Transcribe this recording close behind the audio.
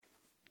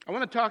I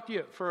want to talk to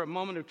you for a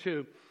moment or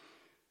two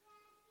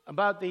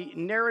about the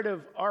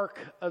narrative arc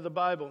of the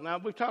Bible. Now,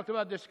 we've talked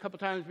about this a couple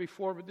times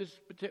before, but this is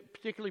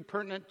particularly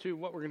pertinent to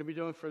what we're going to be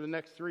doing for the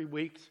next 3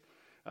 weeks.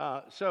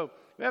 So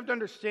we have to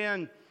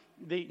understand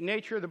the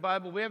nature of the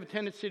Bible. We have a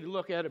tendency to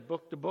look at it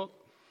book to book.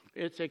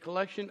 It's a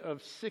collection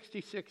of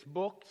 66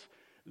 books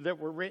that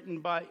were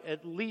written by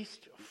at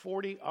least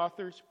 40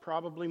 authors,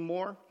 probably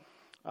more.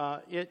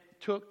 It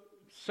took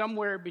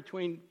somewhere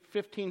between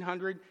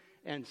 1,500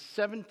 and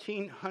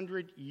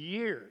 1,700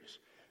 years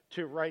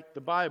to write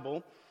the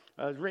Bible.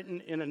 It was written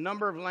in a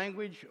number of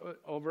languages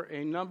over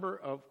a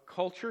number of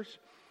cultures,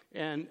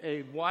 and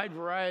a wide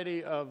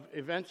variety of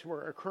events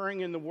were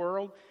occurring in the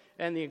world.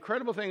 And the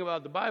incredible thing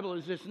about the Bible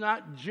is it's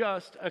not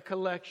just a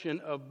collection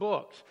of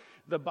books.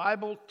 The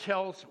Bible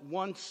tells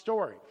one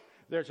story.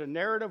 There's a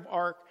narrative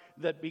arc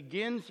that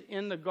begins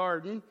in the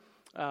garden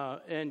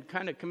and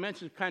kind of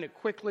commences kind of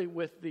quickly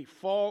with the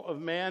fall of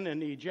man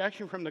and the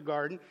ejection from the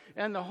garden.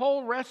 And the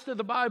whole rest of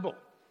the Bible,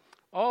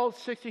 all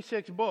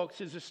 66 books,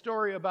 is a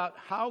story about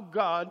how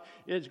God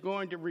is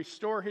going to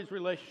restore his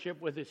relationship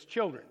with his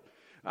children.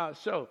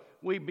 So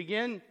we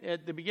begin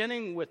at the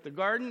beginning with the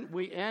garden.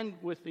 We end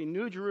with the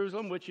New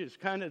Jerusalem, which is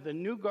kind of the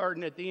new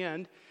garden at the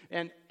end.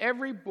 And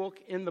every book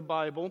in the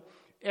Bible,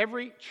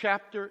 every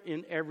chapter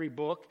in every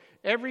book,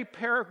 every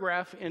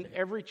paragraph in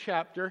every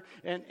chapter,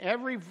 and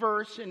every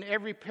verse in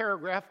every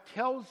paragraph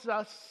tells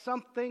us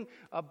something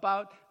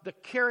about the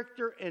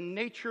character and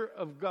nature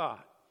of God.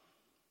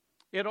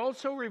 It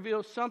also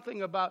reveals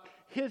something about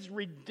his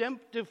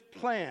redemptive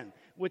plan,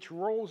 which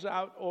rolls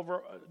out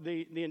over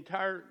the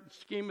entire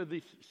scheme of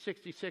these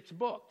 66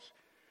 books.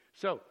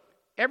 So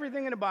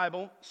everything in the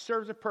Bible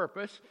serves a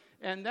purpose,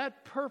 and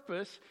that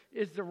purpose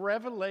is the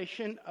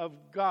revelation of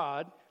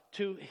God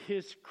to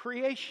his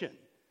creation.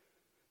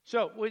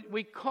 So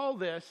we call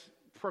this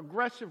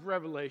progressive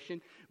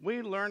revelation.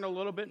 We learn a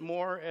little bit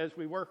more as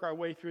we work our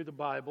way through the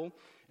Bible.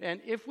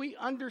 And if we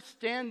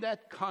understand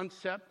that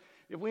concept,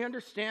 if we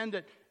understand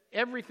that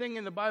everything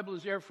in the Bible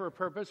is there for a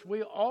purpose,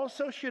 we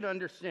also should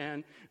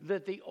understand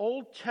that the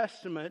Old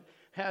Testament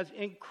has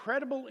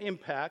incredible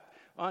impact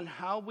on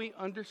how we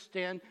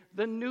understand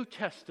the New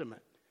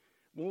Testament.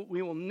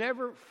 We will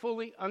never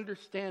fully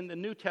understand the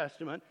New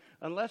Testament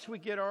unless we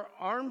get our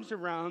arms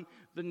around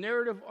the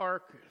narrative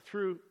arc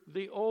through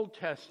the Old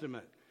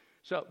Testament.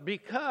 So,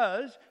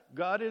 because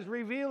God is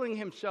revealing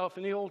himself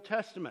in the Old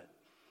Testament,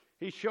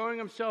 he's showing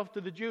himself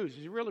to the Jews.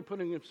 He's really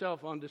putting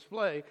himself on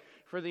display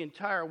for the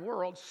entire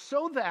world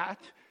so that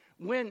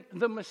when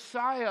the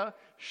Messiah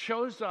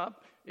shows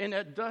up in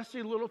a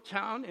dusty little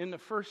town in the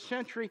first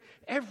century,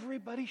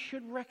 everybody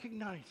should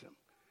recognize him.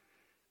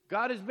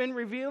 God has been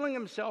revealing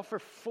himself for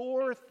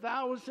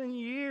 4,000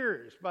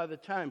 years by the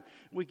time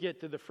we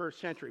get to the first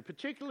century,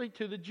 particularly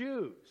to the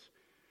Jews.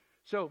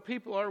 So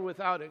people are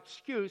without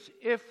excuse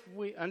if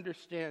we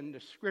understand the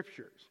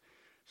Scriptures.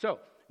 So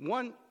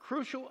one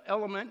crucial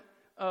element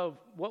of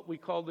what we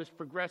call this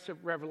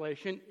progressive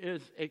revelation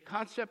is a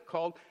concept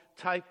called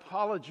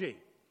typology.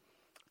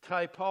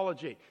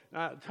 Typology.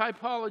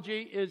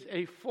 Typology is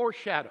a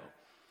foreshadow.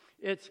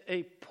 It's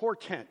a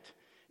portent.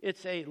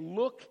 It's a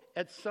look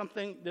at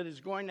something that is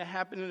going to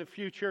happen in the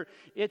future.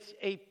 It's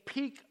a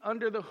peek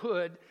under the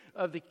hood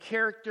of the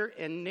character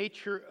and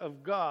nature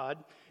of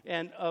God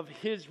and of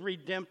his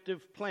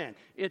redemptive plan.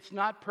 It's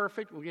not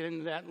perfect. We'll get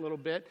into that in a little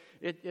bit.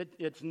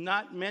 It's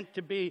not meant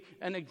to be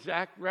an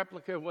exact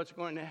replica of what's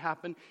going to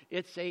happen.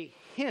 It's a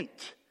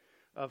hint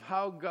of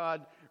how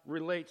God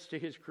relates to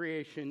his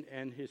creation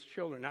and his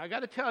children. Now, I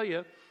got to tell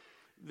you,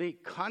 the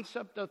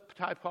concept of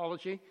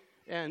typology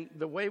and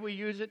the way we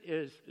use it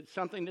is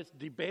something that's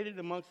debated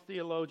amongst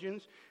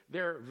theologians.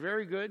 They're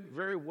very good,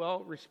 very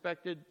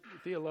well-respected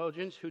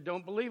theologians who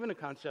don't believe in the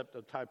concept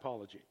of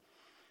typology.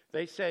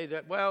 They say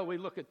that, well, we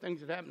look at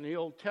things that happen in the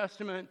Old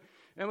Testament,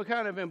 and we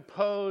kind of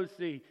impose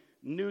the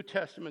New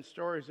Testament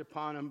stories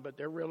upon them, but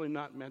they're really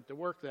not meant to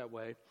work that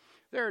way.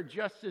 There are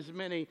just as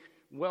many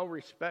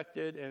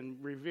well-respected and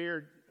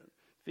revered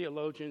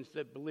theologians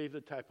that believe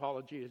that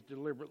typology is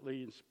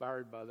deliberately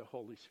inspired by the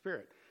Holy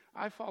Spirit.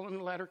 I fall in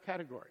the latter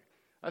category.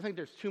 I think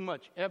there's too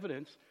much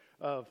evidence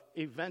of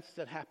events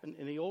that happen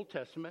in the Old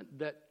Testament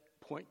that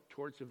point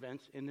towards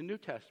events in the New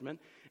Testament,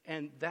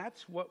 and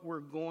that's what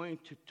we're going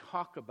to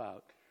talk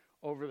about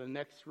over the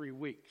next 3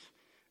 weeks.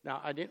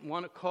 Now, I didn't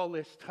want to call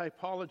this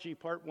typology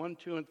part 1,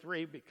 2, and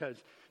 3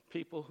 because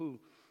people who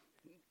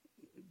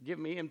give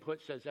me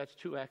input says that's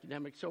too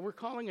academic, so we're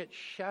calling it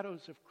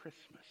Shadows of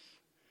Christmas.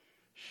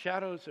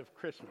 Shadows of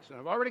Christmas. And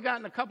I've already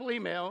gotten a couple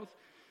emails.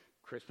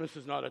 Christmas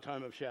is not a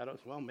time of shadows.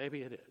 Well,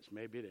 maybe it is.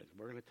 Maybe it is.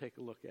 We're going to take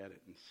a look at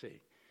it and see.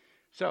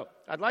 So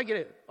I'd like you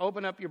to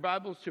open up your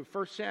Bibles to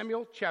 1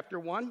 Samuel chapter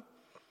 1.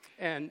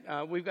 And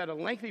we've got a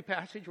lengthy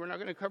passage. We're not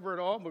going to cover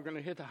it all. We're going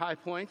to hit the high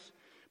points.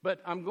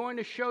 But I'm going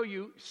to show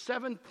you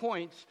 7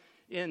 points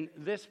in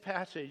this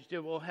passage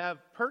that will have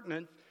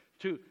pertinence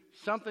to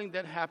something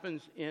that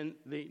happens in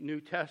the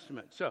New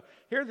Testament. So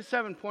here are the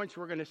 7 points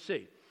we're going to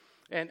see.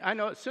 And I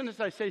know as soon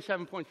as I say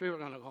 7 points, people are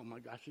going to go, oh my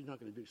gosh, he's not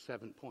going to do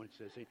 7 points,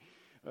 is he?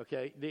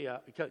 Okay,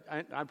 because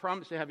I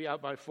promise to have you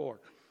out by 4.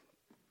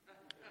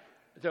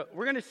 So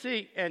we're going to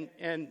see, and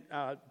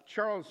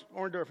Charles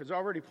Orndorff has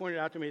already pointed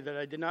out to me that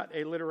I did not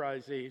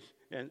alliterize these,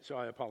 and so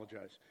I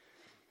apologize.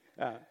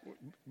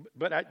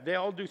 But they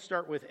all do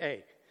start with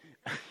A.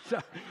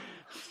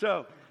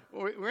 so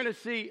we're going to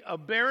see a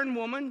barren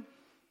woman.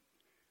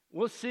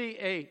 We'll see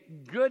a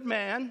good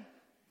man.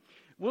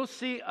 We'll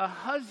see a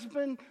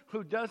husband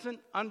who doesn't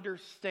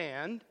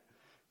understand.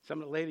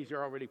 Some of the ladies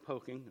are already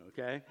poking,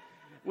 okay?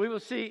 We will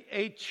see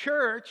a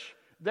church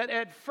that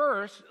at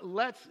first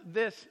lets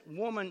this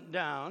woman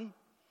down.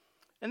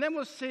 And then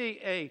we'll see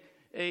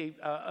a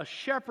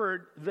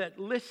shepherd that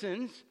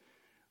listens.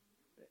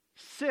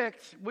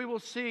 6, we will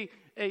see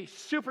a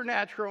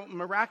supernatural,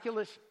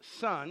 miraculous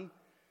son.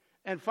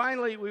 And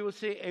finally, we will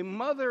see a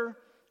mother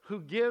who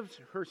gives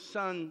her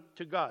son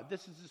to God.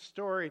 This is the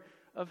story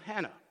of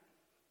Hannah.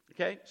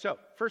 Okay, so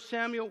 1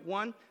 Samuel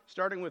 1,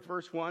 starting with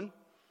verse 1.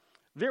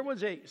 There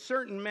was a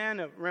certain man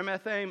of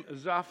Ramathaim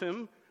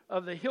Zophim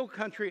of the hill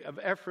country of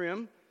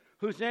Ephraim,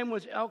 whose name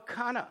was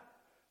Elkanah,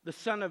 the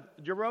son of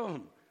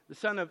Jeroham, the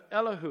son of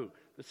Elihu,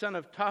 the son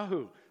of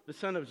Tahu, the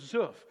son of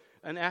Zuph,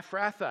 an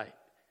Ephrathite.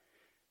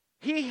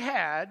 He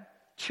had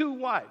 2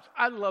 wives.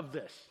 I love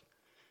this.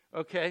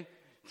 Okay,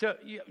 so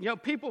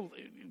people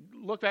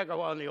look back,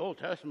 well, in the Old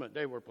Testament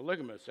they were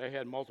polygamous. They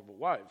had multiple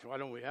wives. Why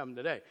don't we have them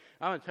today?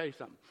 I'm going to tell you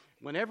something.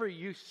 Whenever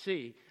you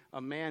see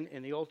a man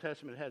in the Old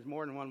Testament that has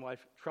more than one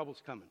wife,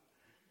 trouble's coming.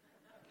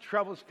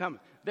 Trouble's coming.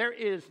 There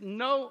is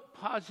no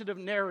positive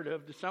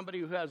narrative to somebody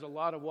who has a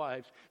lot of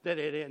wives that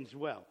it ends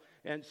well.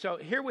 And so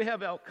here we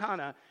have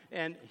Elkanah,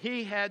 and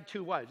he had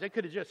 2 wives. They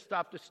could have just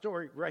stopped the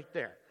story right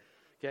there.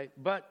 Okay,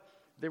 but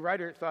the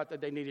writer thought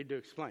that they needed to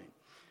explain.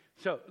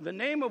 So the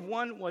name of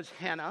one was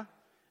Hannah,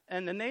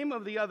 and the name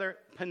of the other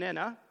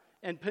Peninnah.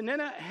 And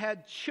Peninnah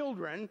had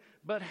children,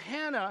 but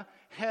Hannah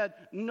had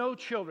no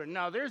children.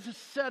 Now, there's a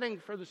setting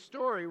for the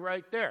story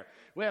right there.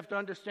 We have to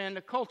understand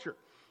the culture.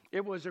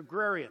 It was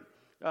agrarian.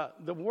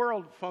 The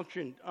world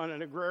functioned on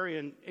an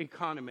agrarian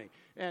economy.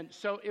 And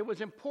so it was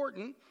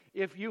important,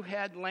 if you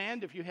had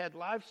land, if you had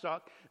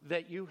livestock,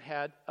 that you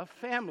had a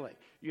family.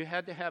 You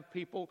had to have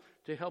people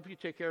to help you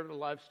take care of the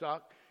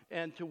livestock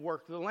and to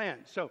work the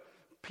land. So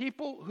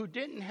people who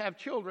didn't have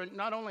children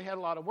not only had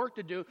a lot of work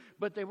to do,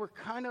 but they were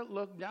kind of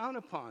looked down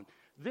upon.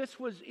 This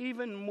was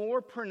even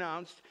more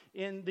pronounced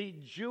in the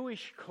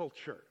Jewish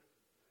culture,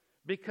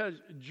 because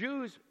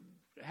Jews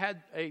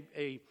had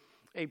a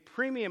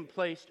premium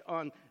placed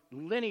on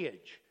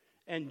lineage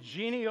and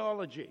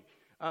genealogy.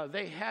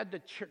 They had to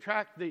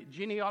track the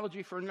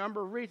genealogy for a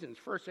number of reasons.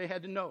 First, they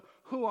had to know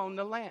who owned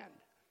the land,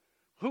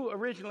 who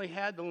originally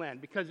had the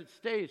land, because it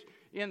stays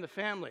in the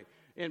family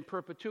in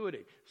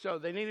perpetuity. So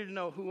they needed to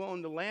know who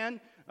owned the land.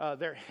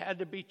 There had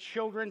to be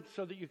children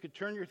so that you could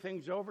turn your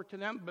things over to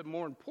them. But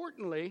more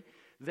importantly,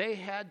 they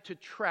had to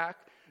track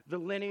the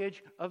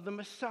lineage of the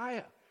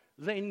Messiah.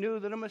 They knew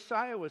that a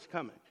Messiah was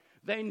coming.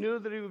 They knew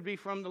that he would be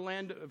from the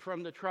land,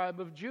 from the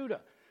tribe of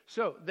Judah.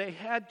 So they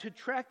had to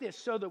track this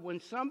so that when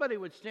somebody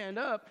would stand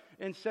up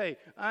and say,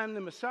 I'm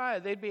the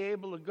Messiah, they'd be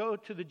able to go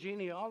to the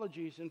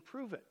genealogies and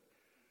prove it.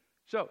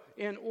 So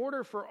in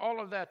order for all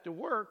of that to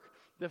work,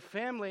 the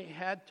family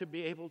had to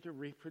be able to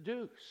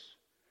reproduce.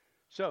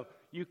 So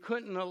you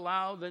couldn't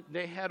allow that.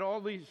 They had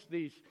all these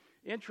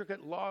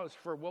intricate laws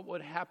for what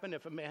would happen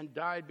if a man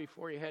died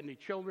before he had any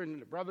children,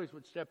 and the brothers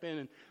would step in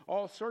and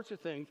all sorts of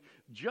things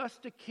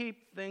just to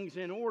keep things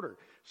in order.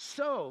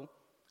 So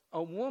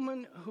a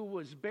woman who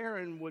was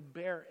barren would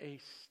bear a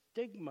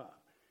stigma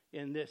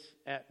in this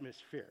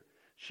atmosphere.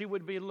 She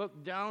would be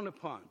looked down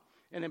upon.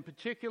 And in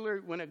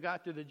particular, when it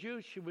got to the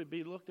Jews, she would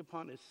be looked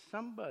upon as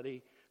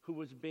somebody who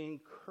was being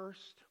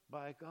cursed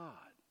by God.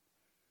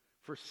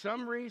 For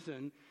some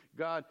reason,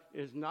 God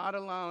is not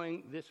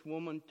allowing this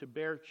woman to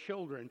bear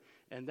children,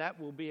 and that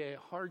will be a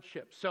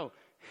hardship. So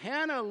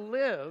Hannah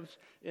lives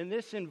in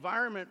this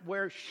environment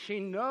where she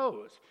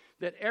knows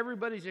that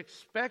everybody's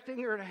expecting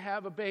her to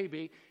have a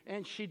baby,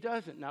 and she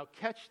doesn't. Now,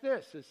 catch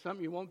this. It's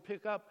something you won't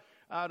pick up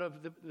out of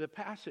the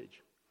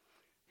passage.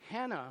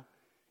 Hannah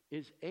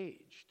is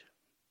aged.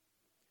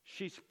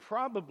 She's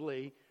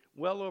probably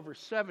well over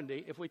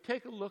 70. If we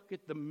take a look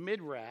at the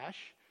Midrash,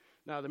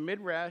 now the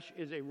Midrash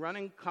is a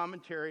running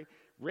commentary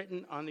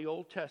written on the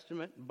Old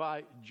Testament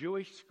by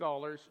Jewish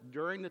scholars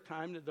during the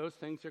time that those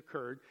things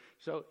occurred.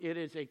 So it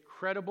is a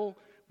credible,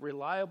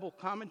 reliable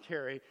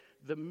commentary.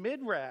 The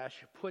Midrash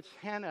puts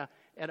Hannah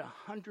at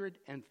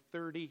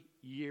 130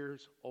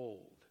 years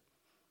old.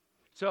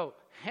 So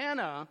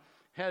Hannah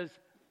has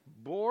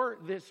bore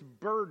this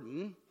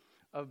burden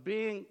of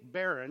being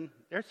barren.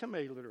 There's some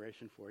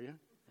alliteration for you.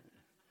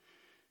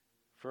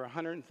 For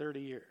 130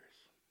 years.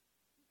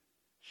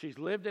 She's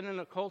lived in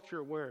a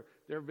culture where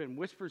there have been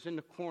whispers in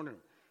the corner.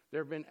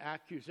 There have been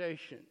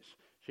accusations.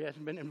 She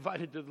hasn't been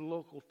invited to the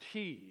local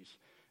teas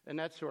and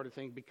that sort of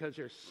thing, because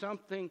there's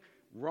something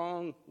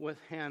wrong with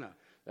Hannah.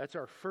 That's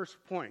our first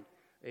point.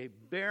 A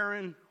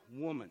barren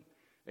woman.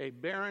 A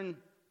barren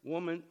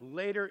woman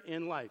later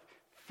in life.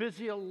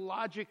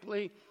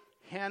 Physiologically,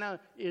 Hannah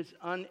is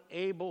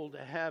unable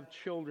to have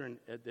children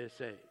at this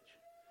age.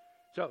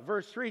 So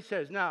verse 3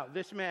 says, now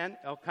this man,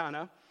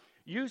 Elkanah,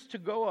 used to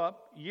go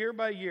up year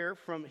by year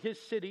from his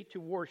city to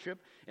worship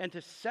and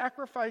to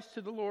sacrifice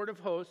to the Lord of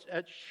hosts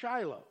at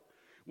Shiloh,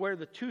 where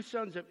the two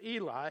sons of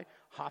Eli,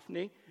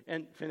 Hophni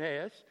and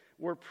Phinehas,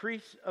 were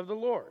priests of the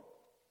Lord.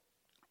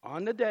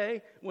 On the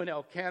day when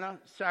Elkanah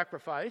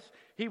sacrificed,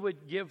 he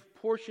would give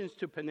portions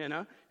to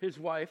Peninnah, his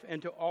wife,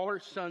 and to all her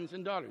sons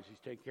and daughters. He's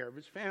taking care of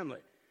his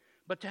family.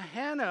 But to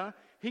Hannah,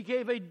 he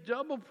gave a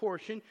double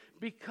portion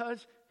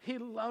because he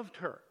loved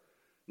her.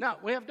 Now,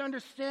 we have to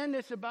understand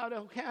this about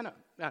Elkanah.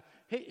 Now,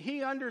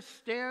 he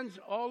understands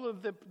all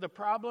of the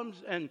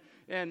problems and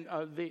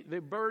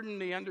the burden.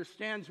 He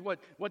understands what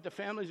the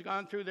family's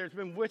gone through. There's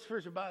been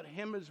whispers about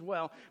him as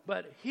well.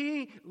 But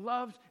he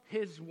loves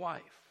his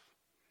wife.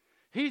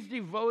 He's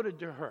devoted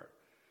to her.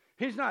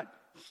 He's not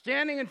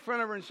standing in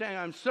front of her and saying,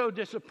 I'm so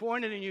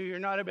disappointed in you, you're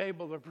not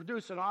able to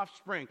produce an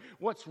offspring.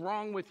 What's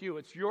wrong with you?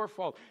 It's your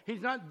fault.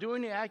 He's not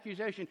doing the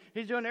accusation.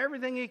 He's doing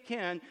everything he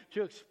can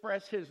to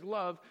express his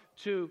love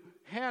to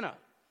Hannah.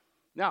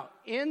 Now,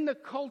 in the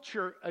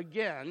culture,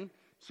 again,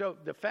 so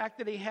the fact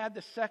that he had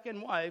the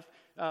second wife,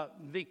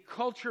 the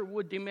culture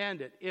would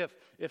demand it.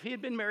 If he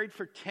had been married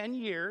for 10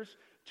 years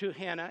to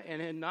Hannah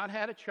and had not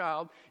had a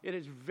child, it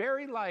is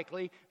very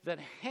likely that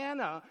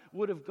Hannah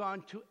would have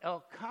gone to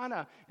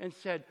Elkanah and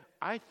said,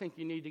 I think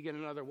you need to get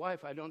another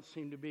wife. I don't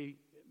seem to be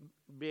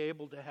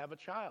able to have a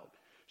child.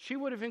 She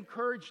would have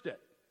encouraged it.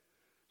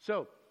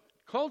 So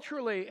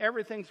culturally,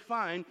 everything's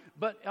fine,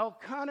 but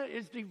Elkanah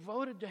is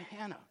devoted to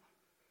Hannah.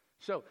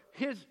 So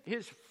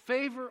his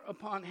favor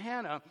upon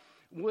Hannah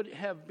would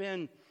have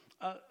been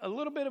a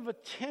little bit of a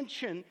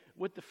tension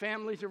with the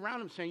families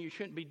around him, saying you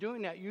shouldn't be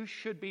doing that. You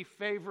should be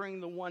favoring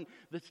the one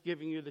that's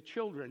giving you the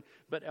children.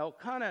 But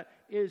Elkanah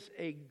is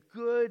a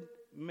good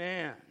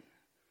man.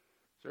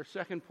 It's our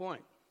second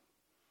point.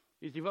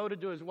 He's devoted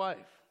to his wife.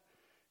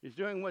 He's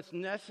doing what's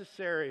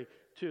necessary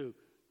to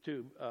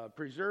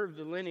preserve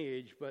the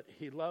lineage, but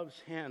he loves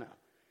Hannah.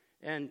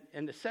 And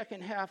the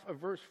second half of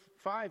verse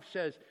 5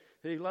 says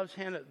that he loves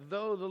Hannah,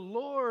 though the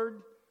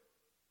Lord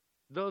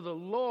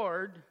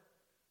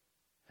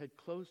had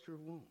closed her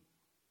womb.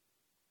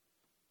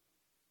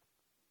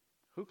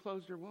 Who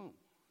closed her womb?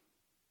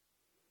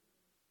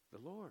 The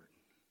Lord.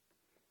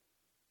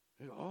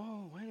 You go,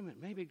 oh, wait a minute,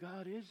 maybe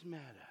God is mad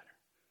at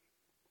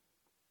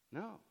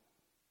her. No.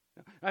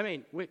 I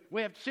mean,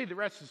 we have to see the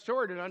rest of the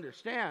story to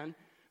understand,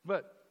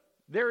 but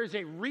there is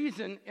a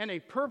reason and a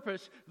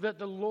purpose that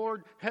the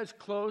Lord has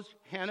closed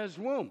Hannah's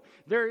womb.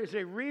 There is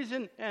a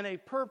reason and a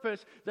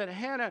purpose that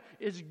Hannah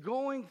is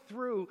going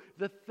through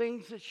the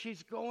things that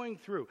she's going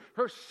through.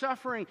 Her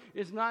suffering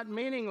is not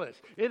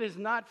meaningless. It is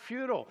not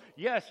futile.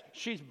 Yes,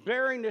 she's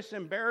bearing this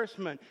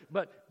embarrassment,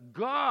 but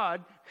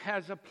God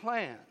has a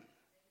plan.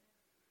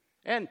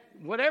 And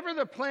whatever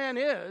the plan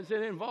is,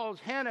 it involves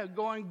Hannah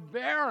going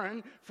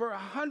barren for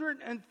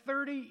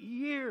 130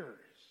 years.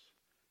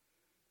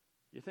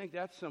 You think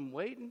that's some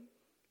waiting?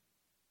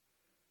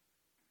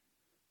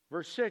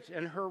 Verse 6,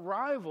 and her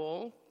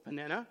rival,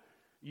 Peninnah,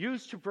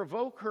 used to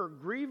provoke her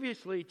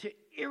grievously to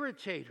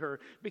irritate her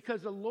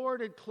because the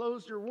Lord had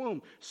closed her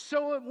womb.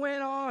 So it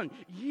went on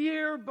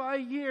year by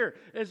year.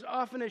 As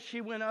often as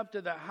she went up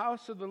to the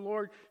house of the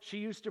Lord, she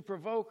used to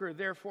provoke her.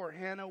 Therefore,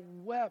 Hannah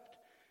wept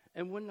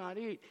and would not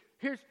eat.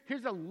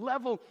 Here's a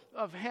level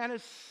of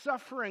Hannah's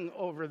suffering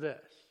over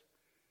this.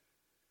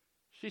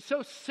 She's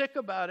so sick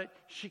about it,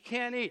 she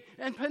can't eat.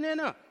 And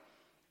Peninnah,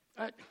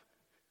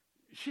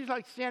 she's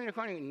like standing in the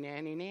corner,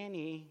 nanny,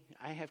 nanny,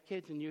 I have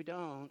kids and you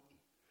don't.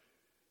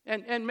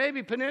 And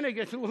maybe Peninnah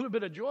gets a little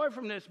bit of joy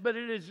from this, but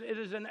it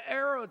is an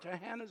arrow to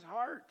Hannah's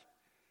heart.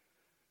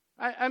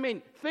 I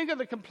mean, think of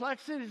the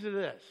complexities of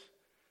this.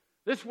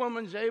 This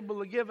woman's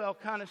able to give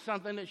Elkanah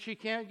something that she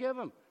can't give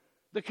him.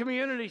 The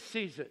community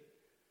sees it.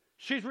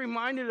 She's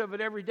reminded of it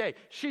every day.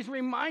 She's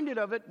reminded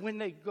of it when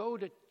they go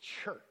to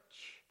church.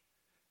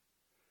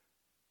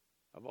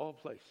 Of all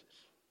places.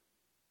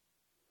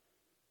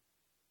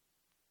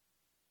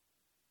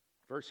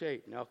 Verse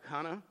 8, and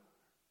Elkanah,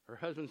 her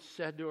husband,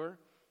 said to her,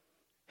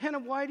 Hannah,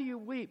 why do you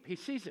weep? He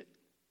sees it.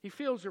 He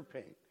feels her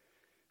pain.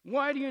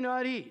 Why do you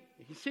not eat?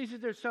 He sees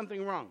that there's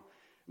something wrong.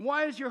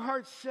 Why is your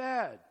heart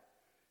sad?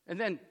 And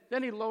then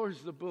he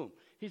lowers the boom.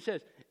 He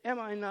says, am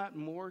I not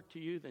more to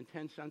you than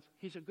 10 sons?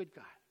 He's a good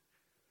guy.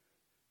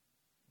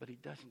 But he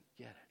doesn't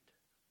get it.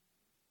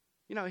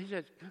 You know, he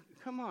says,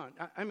 come on.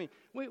 I mean,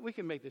 we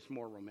can make this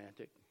more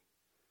romantic.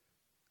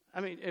 I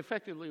mean,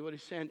 effectively what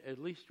he's saying, at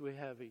least we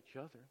have each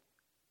other.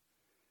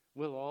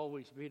 We'll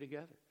always be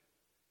together.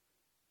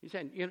 He's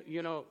saying,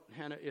 you know,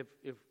 Hannah,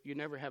 if you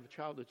never have a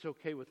child, it's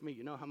okay with me.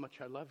 You know how much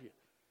I love you.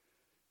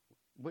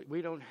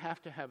 We don't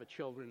have to have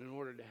children in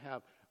order to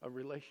have a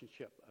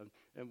relationship.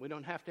 And we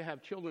don't have to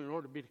have children in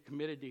order to be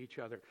committed to each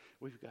other.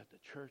 We've got the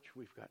church.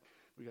 We've got,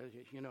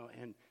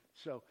 and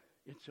so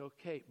it's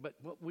okay. But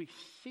what we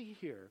see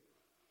here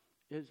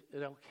is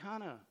that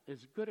Elkanah,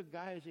 as good a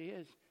guy as he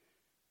is,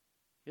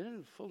 he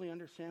doesn't fully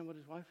understand what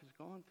his wife is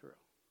going through.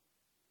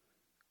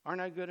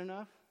 Aren't I good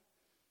enough?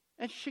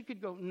 And she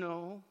could go,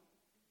 no.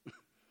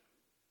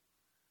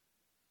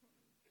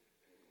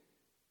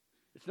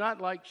 It's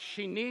not like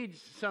she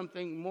needs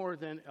something more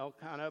than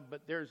Elkanah,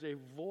 but there's a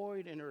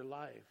void in her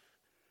life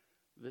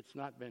that's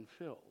not been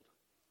filled.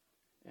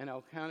 And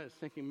Elkanah is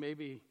thinking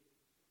maybe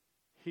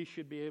he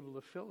should be able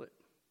to fill it.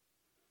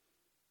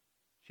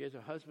 She has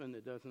a husband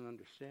that doesn't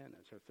understand.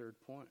 That's her third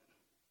point.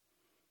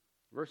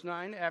 Verse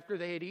 9, after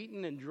they had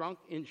eaten and drunk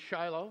in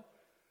Shiloh,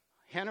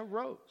 Hannah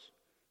rose.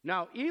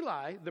 Now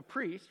Eli, the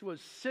priest,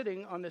 was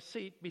sitting on the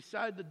seat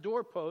beside the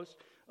doorpost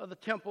of the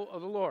temple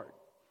of the Lord.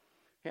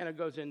 Hannah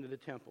goes into the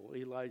temple.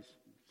 Eli's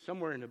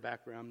somewhere in the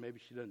background. Maybe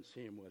she doesn't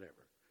see him, whatever.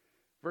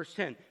 Verse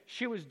 10,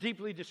 she was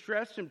deeply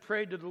distressed and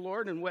prayed to the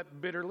Lord and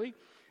wept bitterly.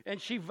 And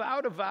she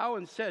vowed a vow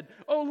and said,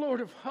 O Lord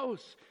of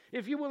hosts,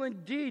 if you will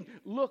indeed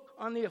look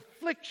on the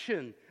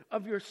affliction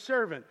of your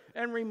servant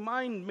and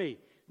remind me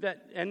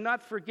that, and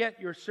not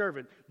forget your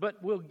servant,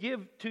 but will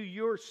give to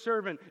your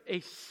servant a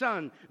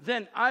son,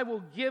 then I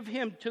will give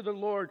him to the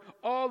Lord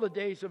all the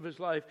days of his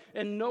life,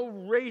 and no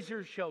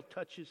razor shall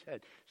touch his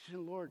head. She said,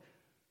 Lord,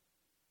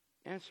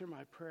 answer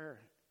my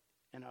prayer,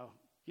 and I'll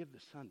give the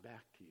son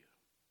back to you.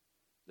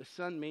 The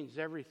son means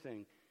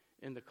everything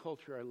in the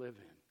culture I live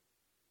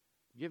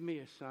in. Give me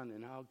a son,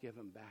 and I'll give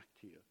him back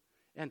to you.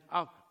 And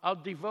I'll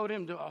devote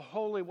him to a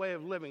holy way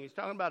of living. He's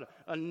talking about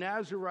a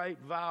Nazirite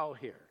vow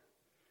here.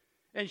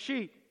 And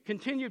she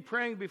continued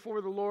praying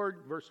before the Lord.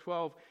 Verse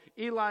 12,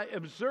 Eli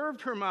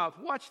observed her mouth.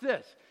 Watch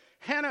this.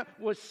 Hannah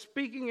was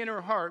speaking in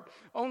her heart,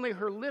 only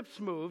her lips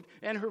moved,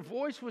 and her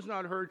voice was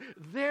not heard.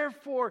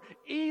 Therefore,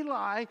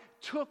 Eli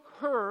took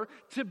her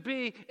to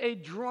be a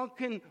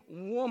drunken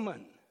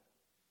woman.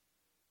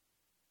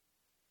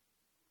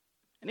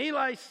 And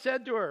Eli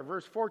said to her,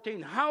 verse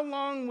 14, how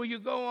long will you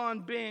go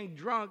on being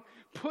drunk?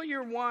 Put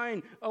your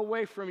wine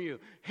away from you.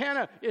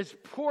 Hannah is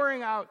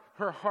pouring out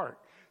her heart.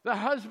 The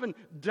husband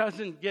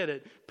doesn't get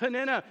it.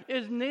 Peninnah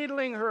is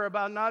needling her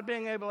about not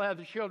being able to have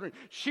the children.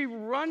 She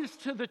runs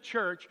to the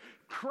church,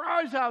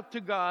 cries out to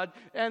God,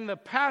 and the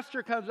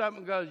pastor comes up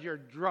and goes, you're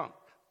drunk.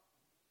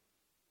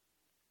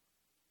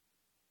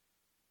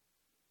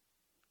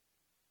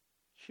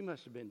 She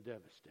must have been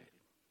devastated.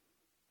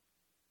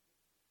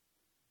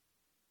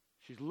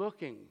 She's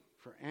looking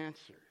for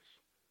answers.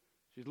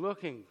 She's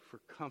looking for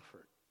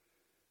comfort.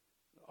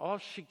 All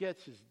she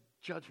gets is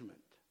judgment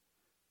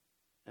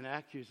and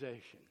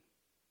accusation.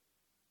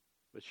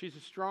 But she's a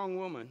strong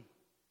woman.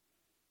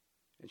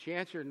 And she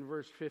answered in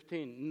verse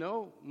 15,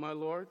 no, my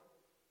Lord,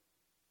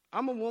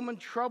 I'm a woman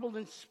troubled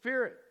in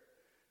spirit.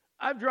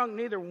 I've drunk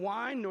neither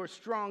wine nor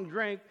strong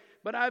drink,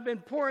 but I've been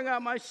pouring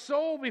out my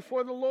soul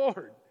before the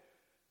Lord.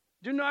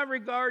 Do not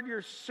regard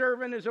your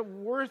servant as a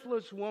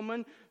worthless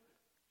woman.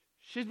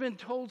 She's been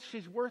told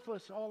she's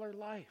worthless all her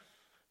life.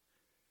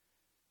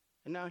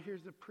 And now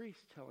here's the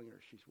priest telling her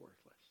she's worthless.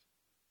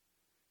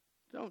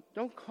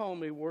 Don't call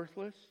me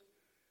worthless.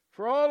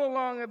 For all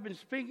along I've been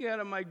speaking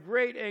out of my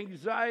great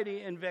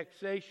anxiety and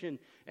vexation.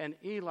 And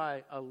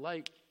Eli, a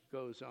light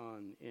goes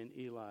on in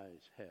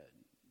Eli's head.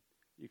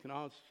 You can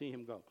all see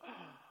him go,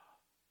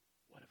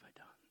 what have I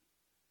done?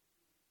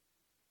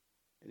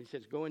 And he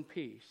says, go in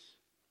peace,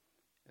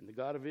 and the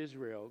God of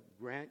Israel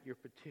grant your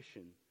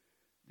petition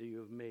that you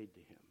have made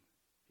to him.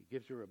 He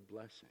gives her a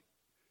blessing.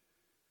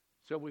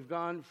 So we've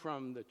gone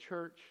from the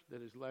church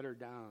that has let her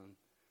down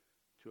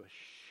to a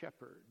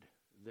shepherd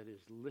that is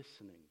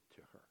listening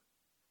to her.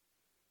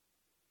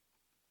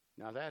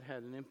 Now that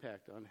had an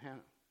impact on Hannah.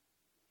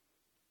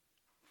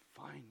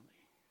 Finally,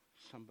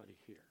 somebody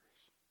hears.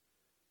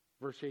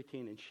 Verse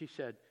 18, and she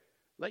said,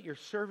 let your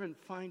servant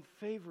find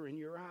favor in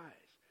your eyes.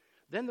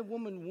 Then the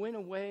woman went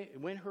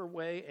her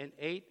way and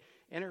ate,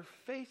 and her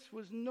face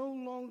was no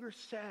longer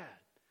sad.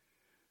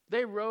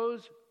 They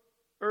rose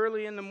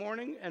early in the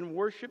morning and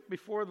worshiped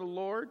before the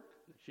Lord.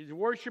 She's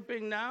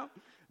worshiping now.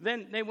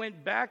 Then they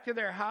went back to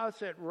their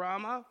house at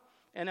Ramah,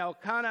 and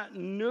Elkanah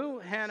knew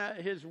Hannah,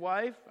 his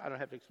wife. I don't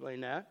have to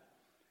explain that.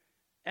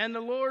 And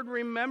the Lord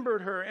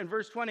remembered her. In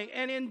verse 20,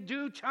 and in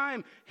due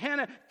time,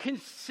 Hannah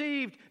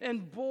conceived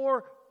and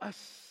bore a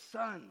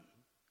son.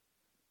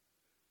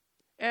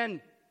 And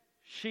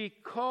she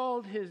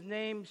called his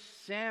name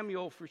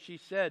Samuel, for she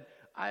said,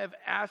 I have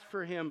asked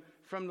for him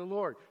from the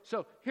Lord.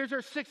 So here's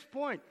our sixth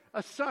point.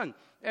 A son.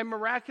 And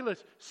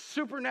miraculous,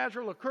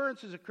 supernatural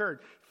occurrences occurred.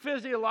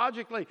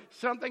 Physiologically,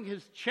 something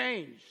has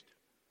changed.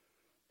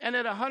 And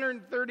at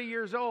 130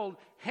 years old,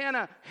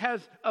 Hannah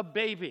has a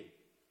baby.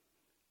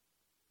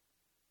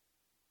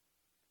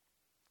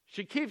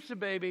 She keeps the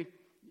baby.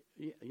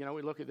 You know,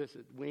 we look at this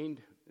at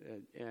weaned,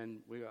 and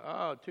we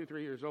go,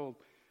 2-3 years old.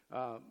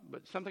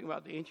 But something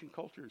about the ancient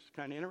culture is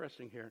kind of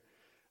interesting here.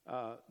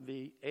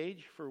 The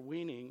age for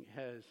weaning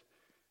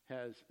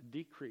has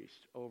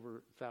decreased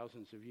over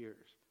thousands of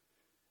years.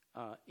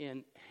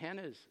 In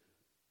Hannah's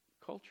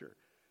culture,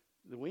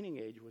 the weaning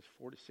age was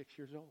 4 to 6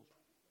 years old.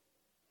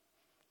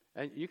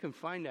 And you can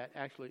find that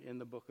actually in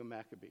the book of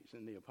Maccabees,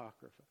 in the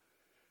Apocrypha.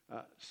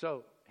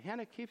 So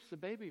Hannah keeps the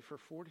baby for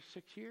 4 to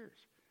 6 years.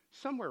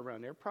 Somewhere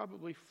around there,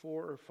 probably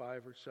 4 or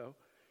 5 or so.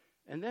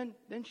 And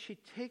then she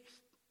takes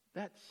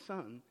that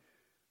son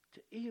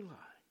to Eli.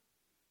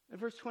 In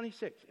verse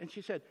 26, and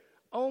she said,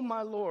 "Oh,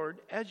 my Lord,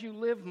 as you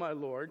live, my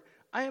Lord,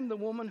 I am the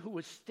woman who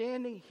was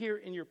standing here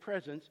in your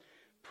presence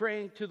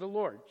praying to the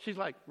Lord." She's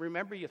like,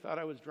 "Remember you thought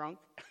I was drunk?"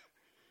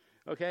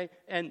 Okay,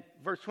 and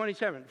verse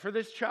 27, "For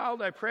this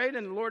child I prayed,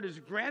 and the Lord has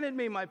granted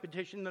me my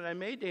petition that I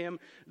made to him.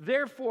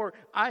 Therefore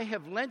I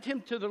have lent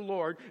him to the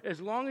Lord. As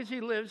long as he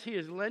lives, he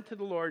is lent to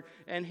the Lord,"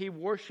 and he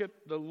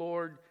worshiped the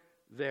Lord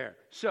there.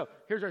 So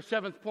here's our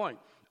seventh point.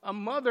 A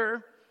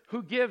mother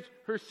who gives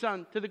her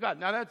son to the God.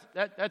 Now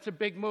that's a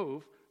big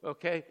move,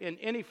 okay? In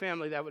any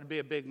family, that would be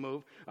a big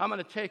move. I'm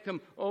going to take him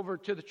over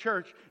to the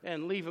church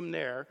and leave him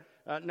there.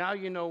 Now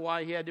you know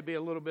why he had to be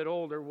a little bit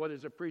older. What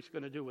is a priest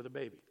going to do with a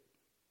baby?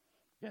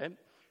 Okay?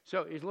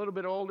 So he's a little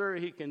bit older.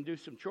 He can do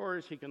some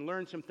chores. He can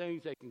learn some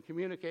things. They can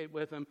communicate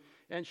with him.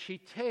 And she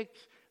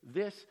takes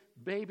this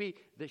baby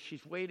that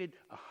she's waited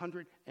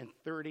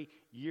 130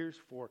 years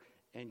for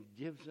and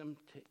gives him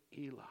to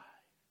Eli.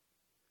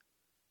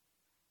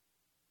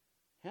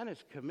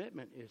 Hannah's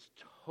commitment is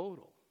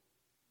total.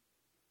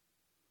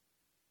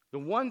 The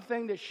one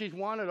thing that she's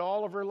wanted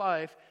all of her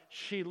life,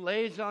 she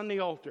lays on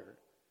the altar.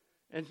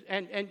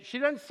 And she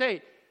doesn't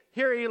say,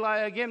 "Here,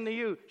 Eli, I give him to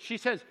you." She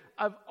says,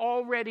 "I've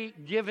already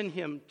given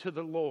him to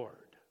the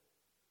Lord."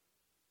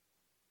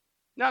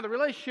 Now, the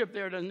relationship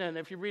there doesn't end.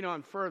 If you read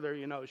on further,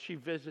 she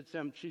visits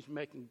them. She's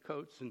making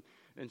coats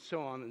and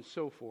so on and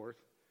so forth.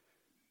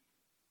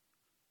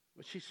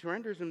 But she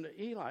surrenders him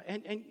to Eli.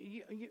 And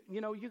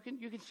you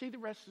can see the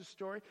rest of the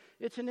story.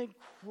 It's an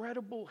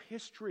incredible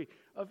history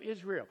of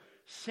Israel.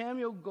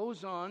 Samuel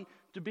goes on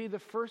to be the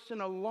first in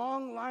a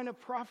long line of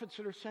prophets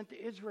that are sent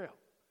to Israel.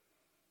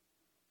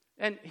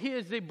 And he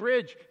is the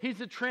bridge. He's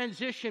the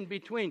transition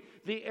between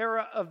the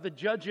era of the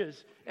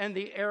judges and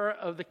the era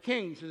of the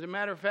kings. As a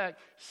matter of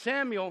fact,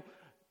 Samuel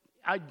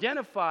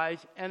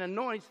identifies and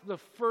anoints the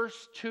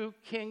first two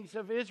kings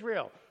of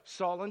Israel,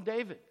 Saul and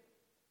David.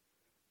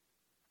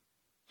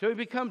 So he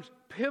becomes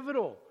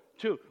pivotal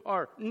to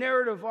our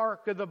narrative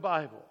arc of the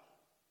Bible.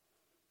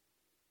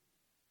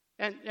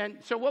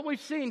 And so what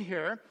we've seen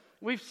here,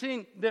 we've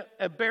seen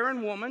a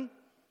barren woman,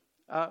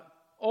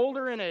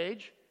 older in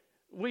age.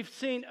 We've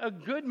seen a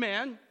good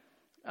man,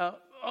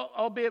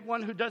 albeit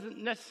one who doesn't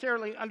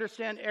necessarily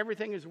understand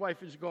everything his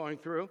wife is going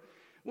through.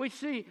 We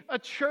see a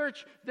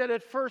church that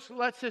at first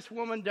lets this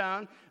woman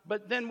down,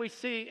 but then we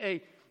see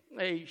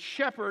a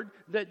shepherd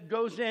that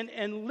goes in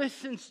and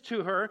listens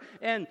to her,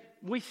 and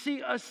we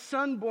see a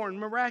son born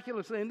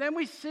miraculously. And then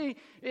we see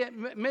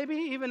maybe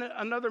even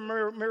another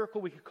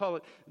miracle, we could call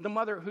it, the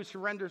mother who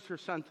surrenders her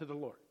son to the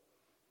Lord.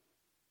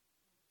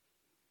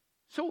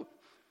 So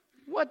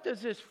what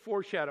does this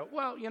foreshadow?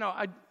 Well,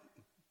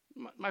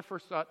 my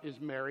first thought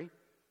is Mary.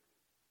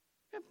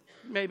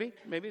 Maybe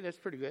that's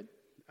pretty good.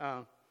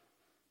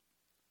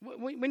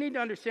 We need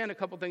to understand a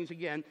couple things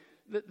again.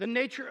 The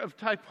nature of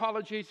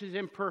typologies is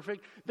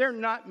imperfect. They're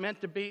not meant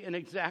to be an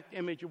exact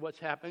image of what's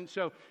happening.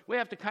 So we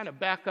have to kind of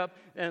back up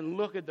and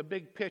look at the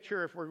big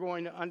picture if we're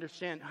going to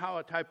understand how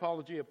a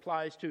typology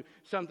applies to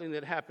something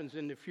that happens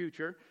in the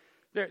future.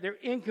 They're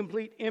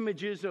incomplete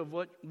images of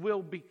what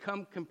will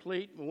become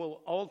complete and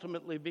will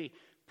ultimately be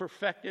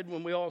perfected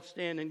when we all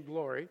stand in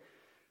glory.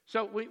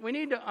 So we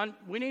need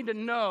to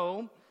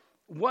know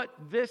what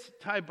this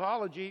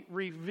typology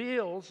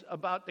reveals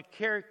about the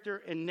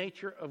character and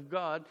nature of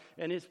God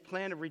and his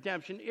plan of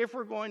redemption if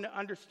we're going to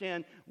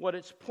understand what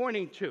it's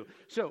pointing to.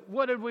 So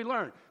what did we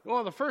learn?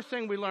 Well, the first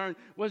thing we learned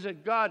was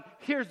that God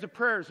hears the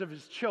prayers of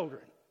his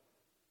children.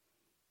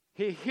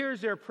 He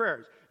hears their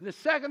prayers. And the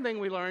second thing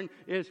we learned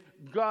is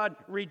God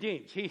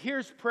redeems. He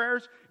hears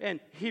prayers and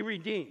he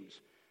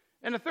redeems.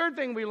 And the third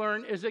thing we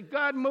learned is that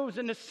God moves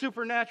in the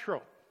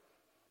supernatural.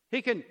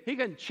 He can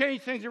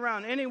change things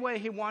around any way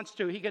he wants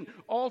to. He can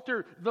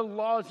alter the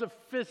laws of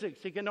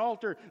physics. He can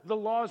alter the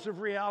laws of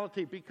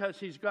reality because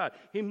he's God.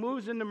 He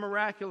moves in the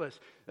miraculous.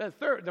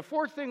 The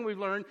fourth thing we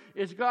learned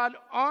is God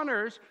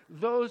honors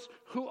those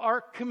who are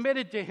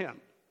committed to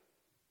him.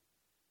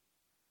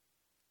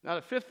 Now,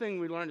 the fifth thing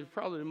we learned is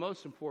probably the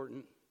most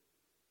important.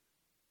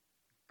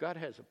 God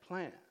has a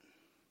plan.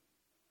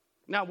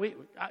 Now,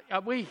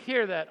 we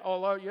hear that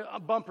all over,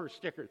 bumper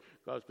stickers.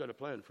 God's got a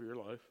plan for your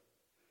life.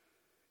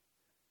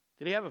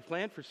 Did he have a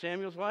plan for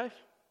Samuel's life?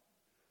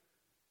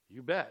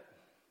 You bet.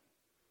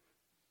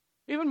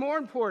 Even more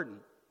important,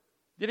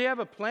 did he have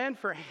a plan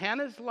for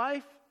Hannah's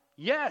life?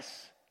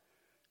 Yes.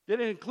 Did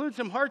it include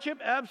some hardship?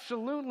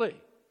 Absolutely.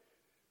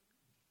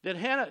 Did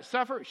Hannah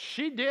suffer?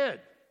 She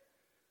did.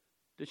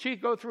 Did she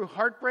go through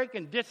heartbreak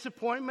and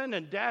disappointment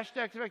and dashed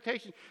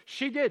expectations?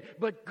 She did.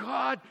 But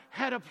God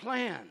had a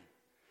plan.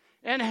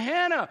 And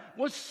Hannah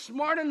was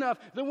smart enough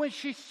that when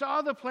she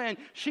saw the plan,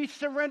 she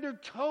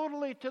surrendered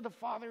totally to the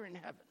Father in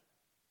heaven.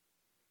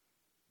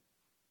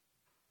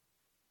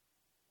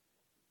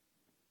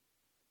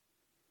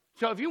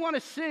 So if you want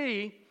to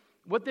see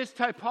what this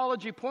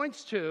typology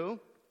points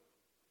to,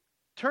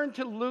 turn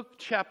to Luke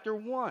chapter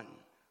 1.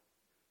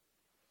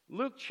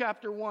 Luke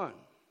chapter 1.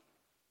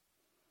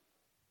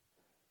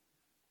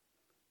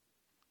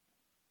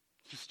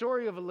 It's the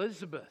story of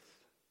Elizabeth.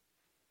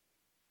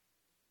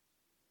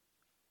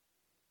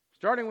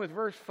 starting with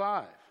verse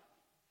 5.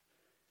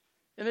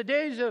 In the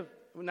days of,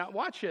 now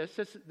watch this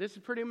is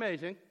pretty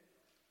amazing.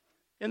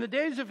 In the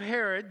days of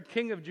Herod,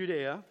 king of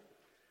Judea,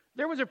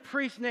 there was a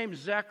priest named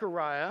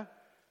Zechariah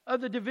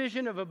of the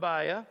division of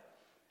Abiah,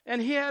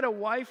 and he had a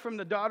wife from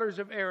the daughters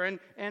of Aaron,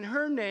 and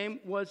her name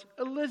was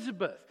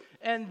Elizabeth.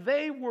 And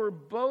they were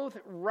both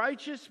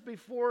righteous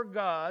before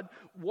God,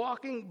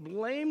 walking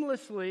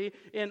blamelessly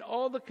in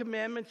all the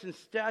commandments and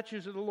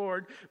statutes of the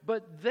Lord.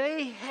 But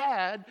they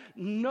had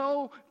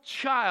no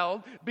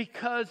child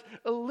because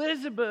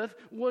Elizabeth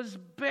was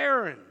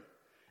barren,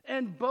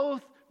 and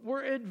both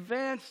were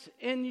advanced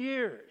in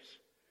years.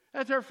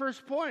 That's our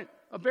first point.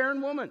 A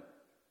barren woman,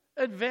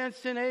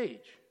 advanced in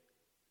age.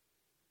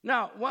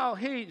 Now, while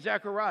he,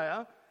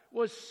 Zechariah,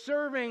 was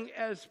serving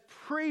as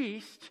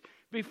priest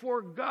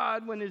before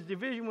God when his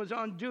division was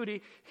on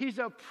duty, he's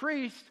a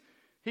priest,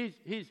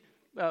 he's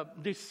a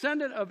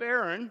descendant of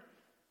Aaron,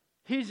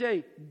 he's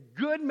a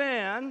good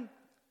man,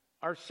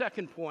 our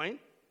second point,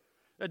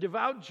 a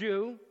devout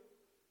Jew.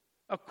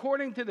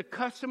 According to the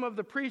custom of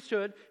the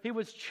priesthood, he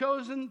was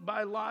chosen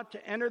by lot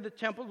to enter the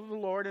temple of the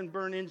Lord and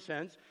burn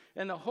incense,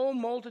 and the whole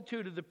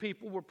multitude of the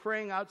people were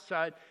praying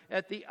outside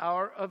at the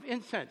hour of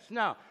incense.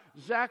 Now,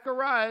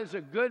 Zechariah is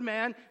a good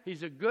man.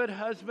 He's a good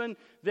husband.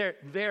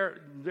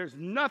 There's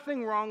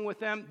nothing wrong with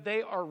them.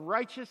 They are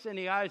righteous in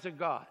the eyes of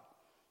God.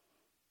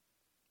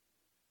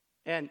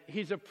 And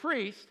he's a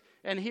priest,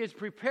 and he has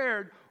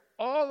prepared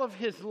all of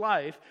his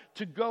life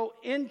to go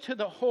into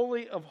the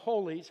Holy of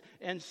Holies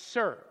and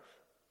serve.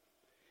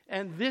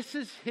 And this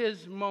is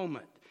his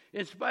moment.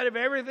 In spite of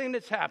everything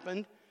that's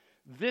happened,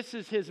 this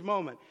is his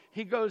moment.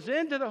 He goes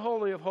into the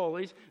Holy of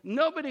Holies.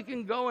 Nobody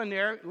can go in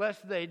there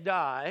lest they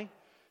die.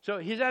 So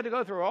he's had to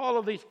go through all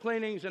of these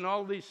cleanings and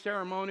all of these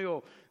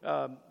ceremonial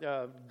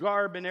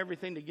garb and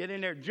everything to get in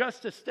there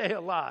just to stay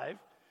alive.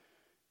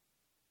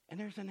 And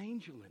there's an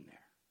angel in there.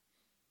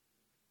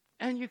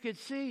 And you could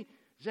see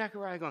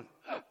Zechariah going,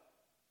 oh,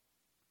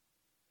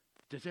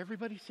 does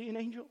everybody see an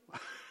angel?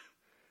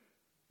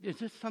 Is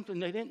this something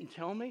they didn't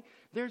tell me?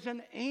 There's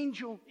an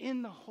angel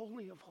in the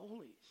Holy of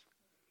Holies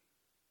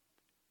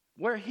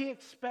where he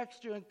expects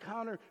to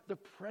encounter the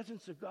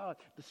presence of God,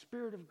 the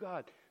Spirit of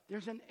God.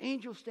 There's an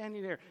angel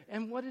standing there.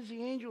 And what does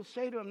the angel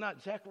say to him?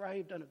 Not, Zechariah,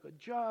 you've done a good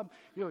job.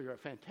 You're a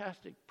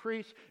fantastic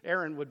priest.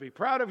 Aaron would be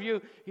proud of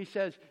you. He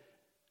says,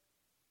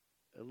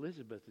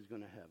 Elizabeth is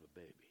going to have a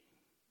baby.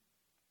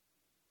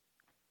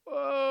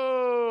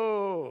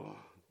 Whoa!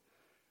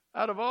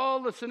 Out of all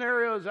the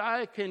scenarios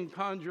I can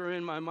conjure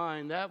in my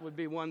mind, that would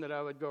be one that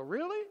I would go,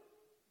 really?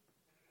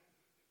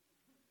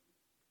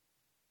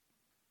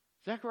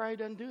 Zechariah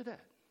doesn't do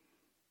that.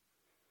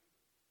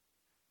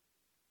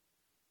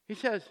 He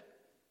says,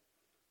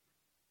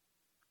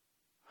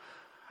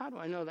 how do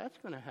I know that's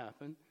going to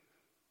happen?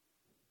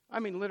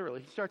 I mean,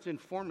 literally, he starts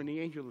informing the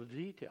angel of the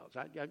details.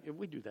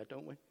 We do that,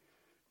 don't we?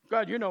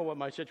 God, you know what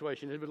my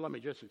situation is, but let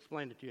me just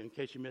explain it to you in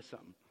case you missed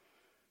something.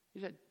 He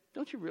said,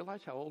 don't you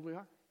realize how old we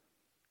are?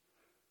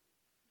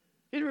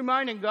 He's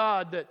reminding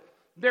God that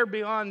they're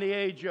beyond the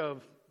age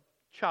of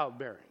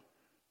childbearing.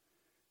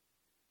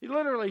 He's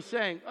literally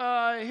saying,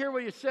 I hear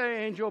what you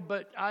say, angel,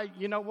 but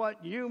you know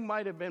what? You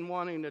might have been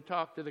wanting to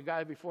talk to the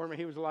guy before me.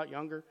 He was a lot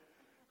younger.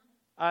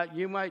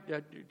 You might,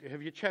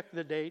 have you checked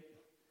the date?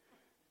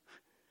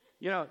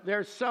 You know,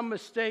 there's some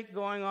mistake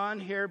going on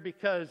here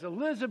because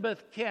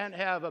Elizabeth can't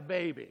have a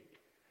baby.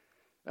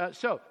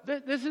 So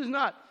this is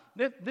not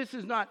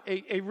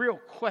a real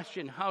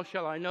question. How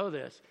shall I know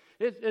this?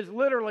 It's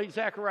literally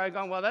Zechariah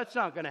going, well, that's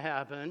not going to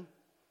happen.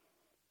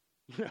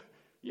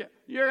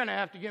 You're going to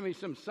have to give me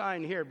some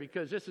sign here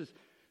because this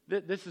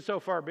is so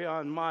far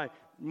beyond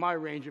my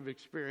range of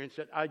experience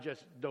that I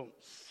just don't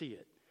see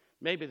it.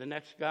 Maybe the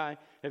next guy,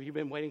 have you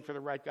been waiting for the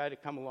right guy to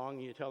come along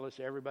and you tell this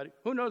to everybody?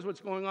 Who knows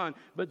what's going on?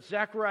 But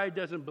Zechariah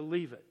doesn't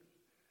believe it.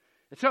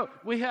 And so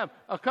we have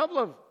a couple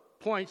of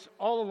points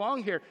all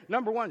along here.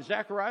 Number one,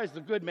 Zechariah is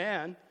the good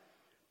man.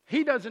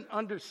 He doesn't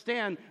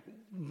understand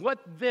what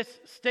this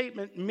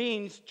statement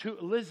means to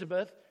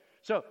Elizabeth.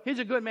 So he's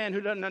a good man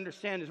who doesn't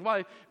understand his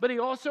wife, but he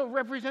also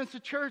represents the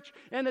church.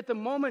 And at the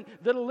moment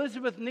that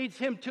Elizabeth needs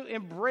him to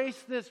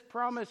embrace this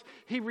promise,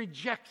 he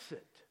rejects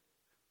it.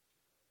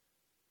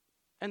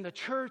 And the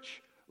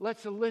church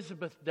lets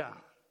Elizabeth down.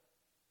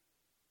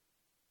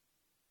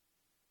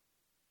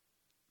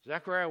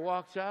 Zechariah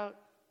walks out.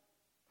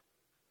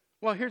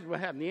 Well, here's what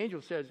happened. The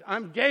angel says,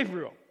 I'm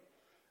Gabriel.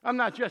 I'm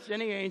not just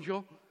any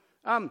angel.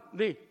 I'm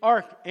the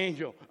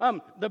archangel.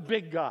 I'm the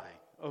big guy,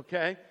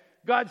 okay?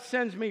 God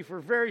sends me for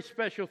very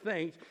special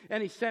things,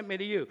 and he sent me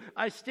to you.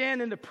 I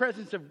stand in the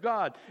presence of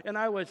God, and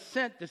I was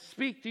sent to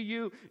speak to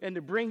you and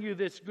to bring you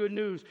this good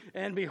news.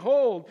 And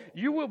behold,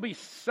 you will be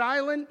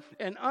silent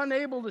and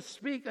unable to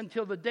speak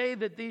until the day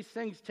that these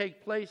things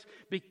take place,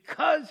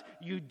 because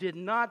you did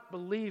not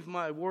believe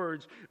my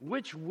words,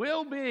 which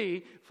will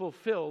be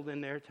fulfilled in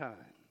their time.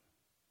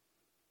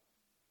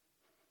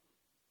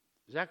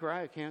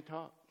 Zechariah can't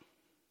talk.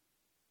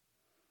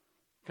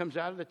 Comes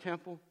out of the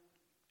temple.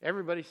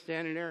 Everybody's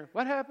standing there.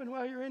 What happened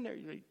while you're in there?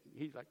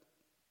 He's like,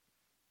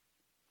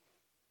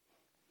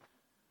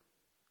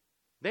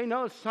 They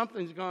know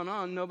something's going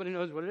on. Nobody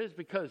knows what it is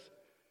because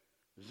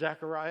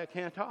Zechariah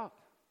can't talk.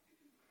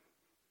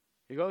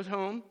 He goes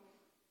home.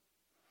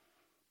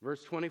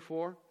 Verse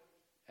 24,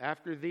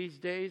 after these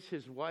days,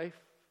 his wife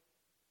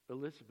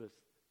Elizabeth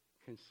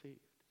conceived.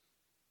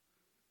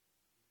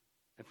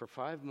 And for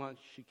 5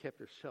 months she kept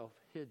herself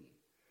hidden,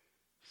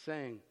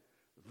 saying,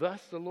 thus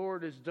the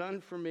Lord has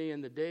done for me in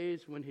the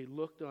days when he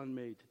looked on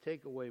me to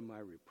take away my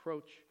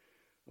reproach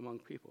among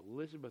people.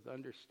 Elizabeth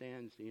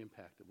understands the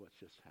impact of what's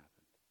just happened.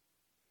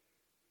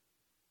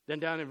 Then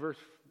down in verse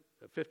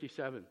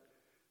 57,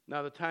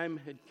 now the time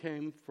had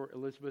come for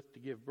Elizabeth to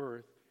give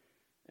birth,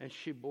 and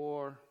she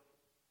bore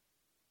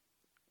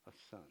a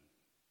son.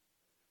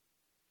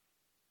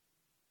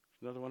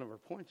 It's another one of our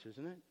points,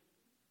 isn't it?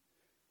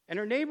 And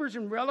her neighbors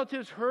and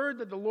relatives heard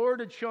that the Lord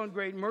had shown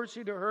great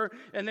mercy to her,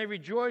 and they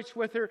rejoiced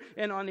with her.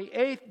 And on the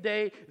 8th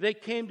day, they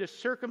came to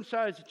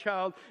circumcise the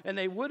child, and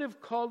they would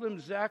have called him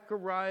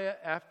Zechariah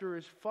after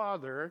his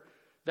father.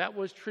 That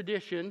was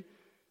tradition.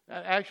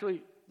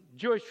 Actually,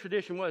 Jewish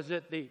tradition was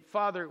that the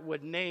father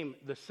would name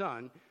the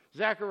son.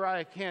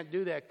 Zechariah can't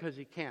do that because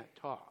he can't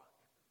talk.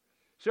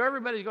 So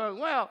everybody's going,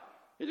 well,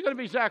 it's going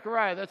to be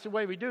Zechariah. That's the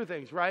way we do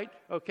things, right?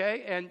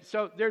 Okay? And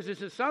so there's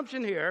this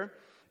assumption here.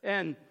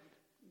 And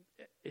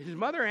his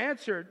mother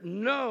answered,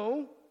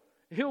 no,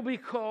 he'll be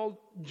called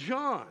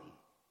John.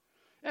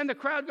 And the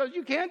crowd goes,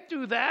 you can't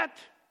do that.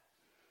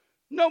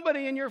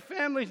 Nobody in your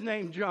family's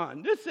named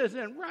John. This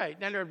isn't right.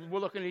 And we're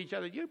looking at each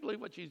other. You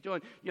believe what she's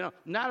doing? You know,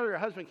 now that her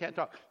husband can't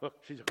talk. Look,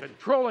 she's a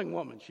controlling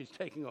woman. She's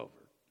taking over.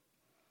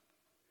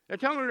 They're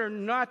telling her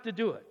not to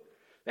do it.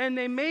 And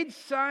they made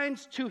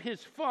signs to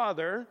his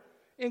father,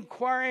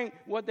 inquiring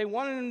what they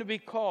wanted him to be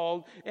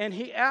called, and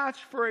he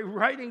asked for a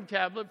writing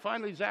tablet.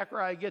 Finally,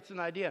 Zechariah gets an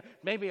idea.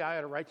 Maybe I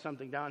ought to write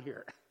something down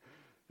here.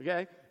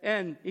 Okay?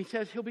 And he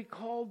says he'll be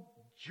called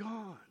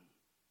John.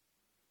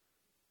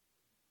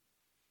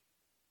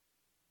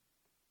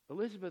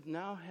 Elizabeth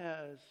now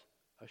has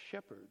a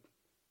shepherd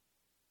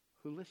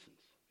who listens.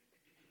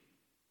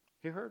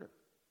 He heard her.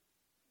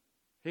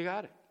 He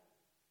got it.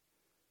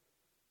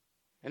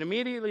 And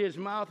immediately his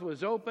mouth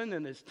was open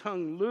and his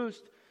tongue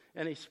loosed,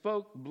 and he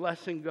spoke,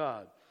 blessing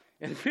God.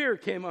 And fear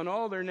came on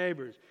all their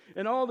neighbors.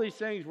 And all these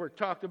things were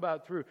talked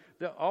about through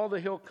all the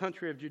hill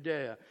country of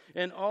Judea.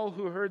 And all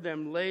who heard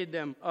them laid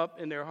them up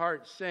in their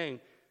hearts,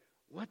 saying,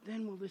 what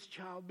then will this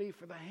child be?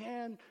 For the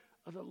hand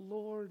of the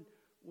Lord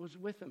was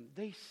with him.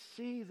 They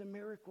see the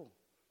miracle.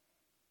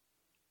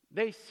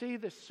 They see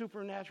the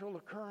supernatural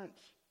occurrence.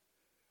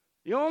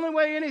 The only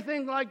way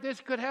anything like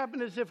this could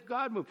happen is if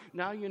God moved.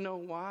 Now you know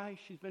why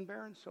she's been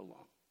barren so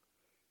long.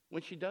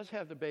 When she does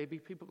have the baby,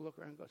 people look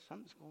around and go,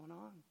 something's going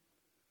on.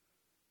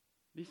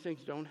 These things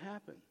don't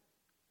happen.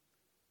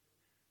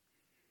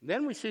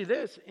 Then we see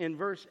this in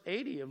verse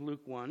 80 of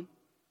Luke 1.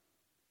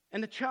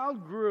 And the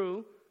child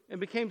grew and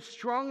became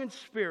strong in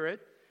spirit,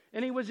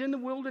 and he was in the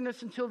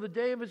wilderness until the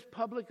day of his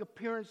public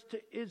appearance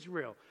to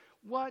Israel.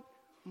 What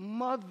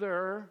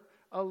mother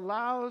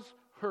allows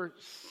her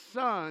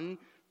son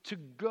to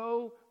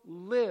go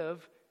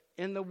live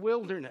in the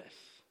wilderness?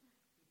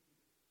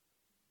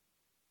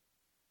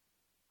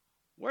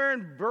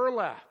 Wearing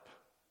burlap,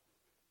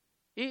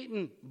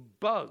 eating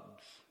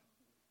bugs.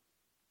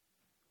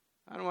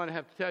 I don't want to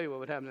have to tell you what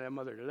would happen to that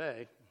mother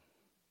today.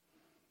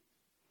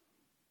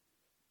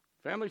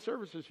 Family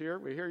services here.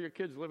 We hear your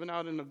kid's living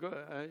out in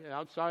the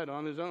outside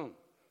on his own.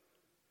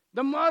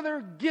 The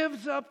mother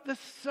gives up the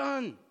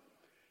son.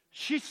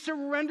 She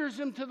surrenders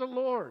him to the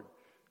Lord.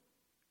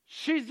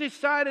 She's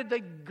decided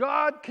that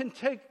God can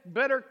take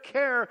better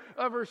care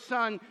of her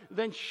son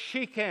than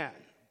she can.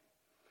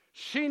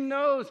 She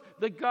knows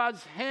that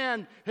God's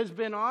hand has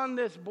been on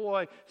this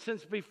boy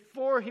since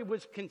before he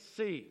was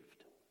conceived.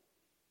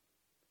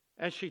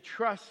 And she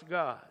trusts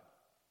God.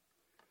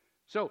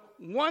 So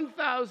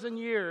 1,000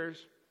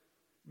 years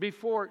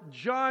before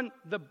John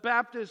the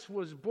Baptist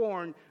was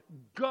born,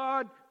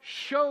 God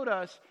showed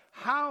us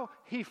how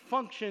he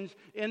functions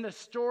in the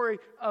story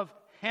of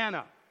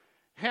Hannah.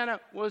 Hannah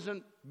was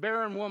a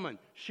barren woman.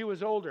 She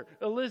was older.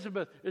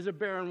 Elizabeth is a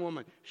barren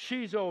woman.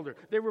 She's older.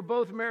 They were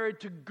both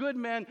married to good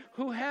men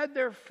who had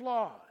their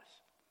flaws.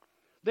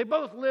 They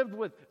both lived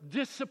with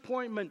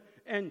disappointment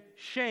and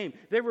shame.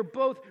 They were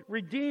both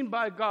redeemed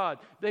by God.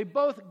 They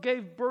both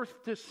gave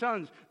birth to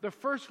sons. The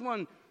first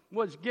one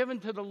was given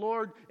to the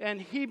Lord,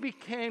 and he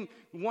became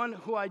one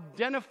who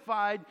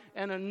identified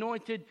and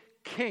anointed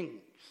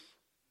kings.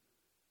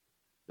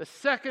 The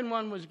second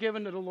one was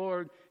given to the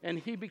Lord, and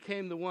he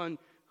became the one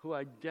who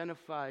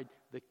identified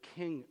the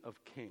King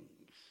of Kings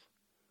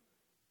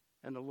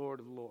and the Lord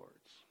of Lords.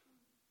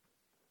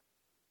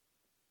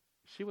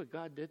 See what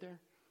God did there?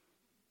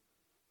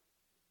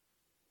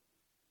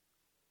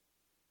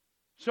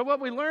 So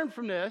what we learned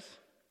from this,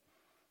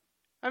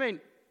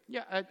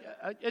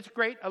 it's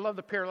great. I love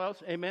the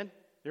parallels. Amen.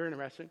 They're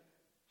interesting.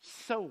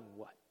 So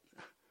what?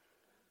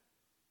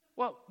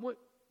 Well,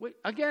 we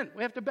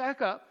have to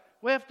back up.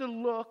 We have to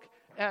look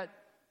at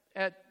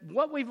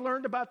what we've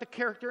learned about the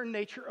character and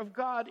nature of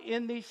God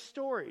in these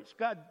stories.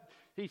 God,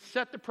 he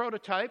set the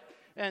prototype,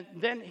 and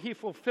then he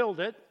fulfilled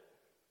it.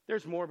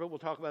 There's more, but we'll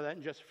talk about that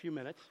in just a few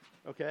minutes,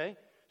 okay?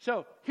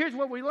 So here's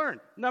what we learned.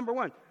 Number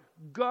one,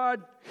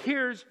 God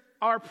hears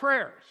our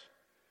prayers.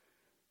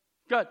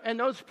 God, and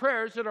those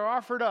prayers that are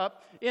offered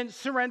up in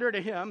surrender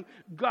to him,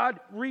 God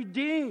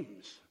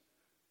redeems.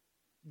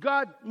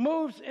 God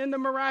moves in the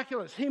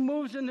miraculous. He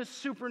moves in the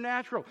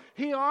supernatural.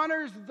 He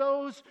honors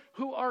those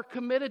who are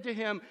committed to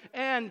him,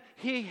 and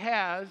he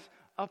has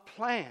a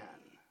plan.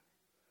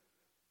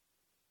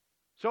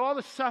 So all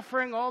the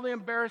suffering, all the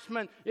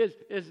embarrassment is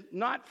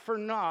not for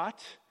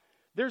naught.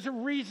 There's a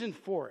reason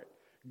for it.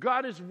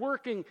 God is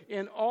working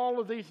in all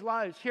of these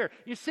lives here.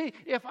 You see,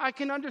 if I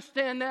can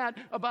understand that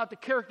about the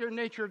character and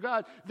nature of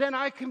God, then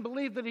I can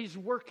believe that he's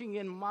working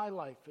in my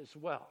life as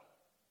well.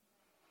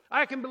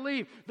 I can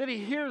believe that he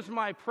hears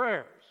my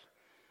prayers.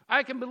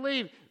 I can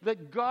believe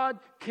that God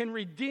can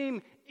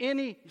redeem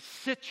any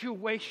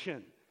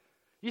situation.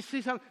 You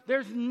see something?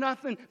 There's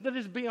nothing that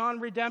is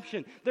beyond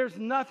redemption. There's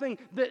nothing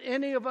that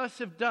any of us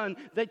have done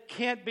that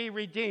can't be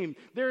redeemed.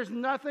 There's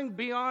nothing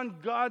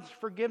beyond God's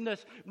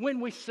forgiveness when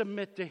we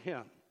submit to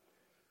him.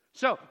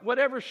 So,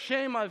 whatever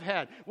shame I've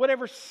had,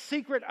 whatever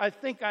secret I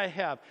think I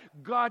have,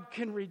 God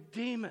can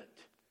redeem it.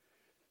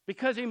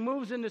 Because he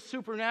moves in the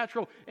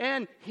supernatural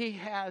and he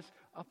has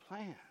a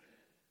plan.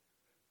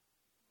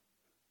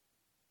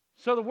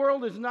 So the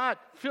world is not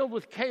filled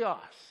with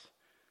chaos.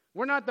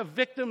 We're not the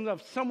victim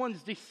of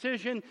someone's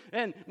decision,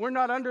 and we're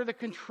not under the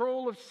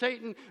control of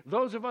Satan.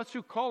 Those of us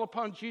who call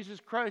upon Jesus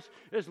Christ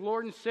as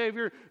Lord and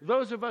Savior,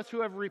 those of us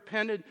who have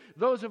repented,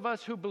 those of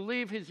us who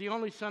believe he's the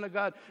only Son of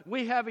God,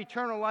 we have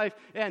eternal life,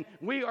 and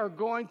we are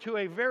going to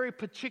a very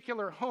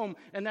particular home,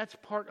 and that's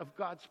part of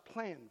God's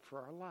plan for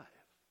our life.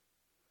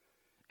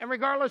 And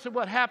regardless of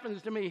what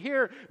happens to me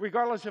here,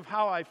 regardless of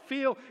how I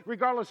feel,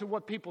 regardless of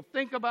what people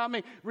think about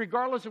me,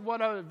 regardless of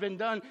what I've been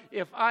done,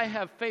 if I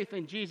have faith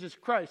in Jesus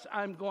Christ,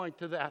 I'm going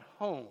to that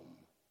home.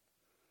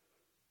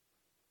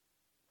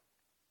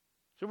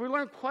 So we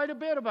learned quite a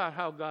bit about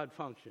how God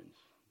functions.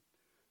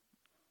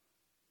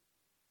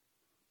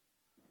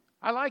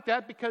 I like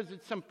that because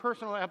it's some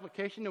personal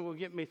application that will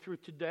get me through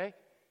today.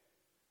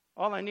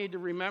 All I need to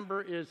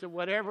remember is that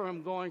whatever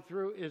I'm going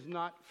through is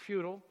not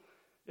futile.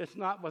 It's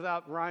not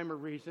without rhyme or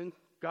reason.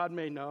 God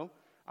may know.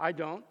 I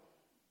don't.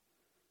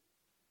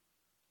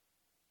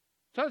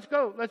 So let's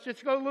go. Let's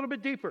just go a little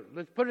bit deeper.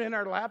 Let's put it in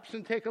our laps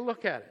and take a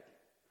look at it.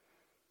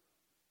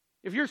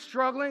 If you're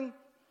struggling,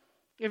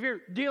 if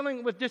you're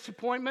dealing with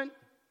disappointment,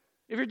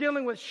 if you're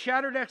dealing with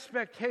shattered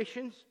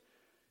expectations,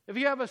 if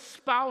you have a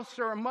spouse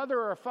or a mother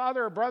or a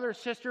father or a brother or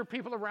sister,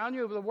 people around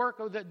you of the work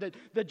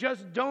that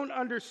just don't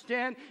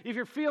understand, if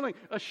you're feeling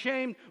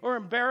ashamed or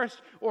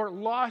embarrassed or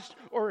lost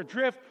or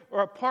adrift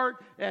or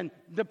apart, and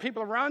the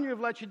people around you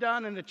have let you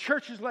down and the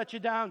church has let you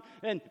down,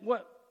 and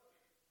what?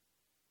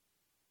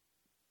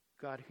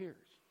 God hears.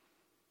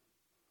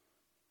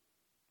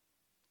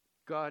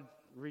 God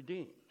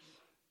redeems.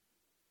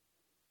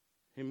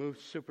 He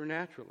moves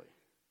supernaturally.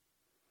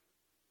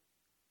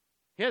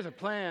 He has a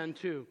plan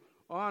to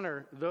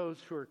honor those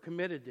who are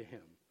committed to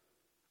him.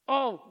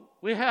 All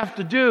we have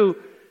to do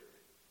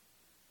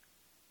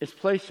is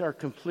place our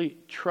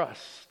complete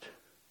trust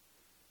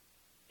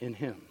in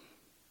him.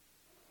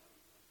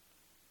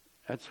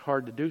 That's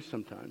hard to do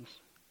sometimes.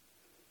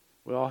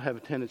 We all have a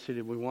tendency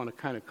that we want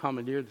to kind of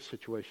commandeer the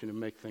situation and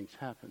make things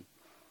happen.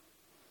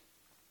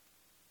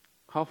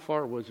 How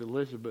far was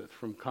Elizabeth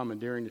from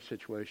commandeering the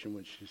situation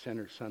when she sent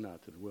her son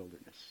out to the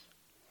wilderness?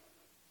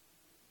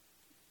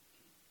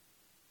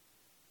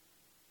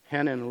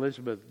 Hannah and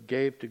Elizabeth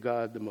gave to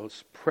God the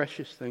most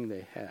precious thing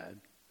they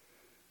had.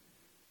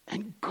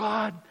 And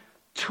God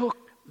took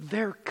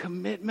their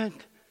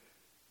commitment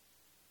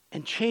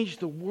and changed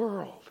the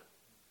world.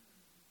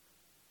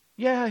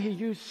 Yeah, he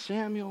used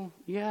Samuel.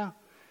 Yeah,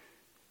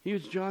 he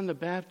used John the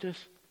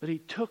Baptist. But he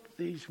took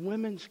these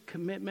women's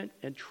commitment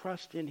and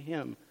trust in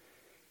him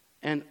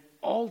and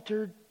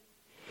altered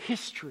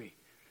history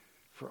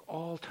for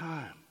all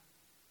time.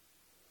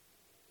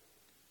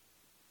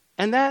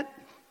 And that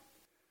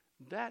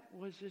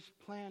was his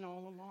plan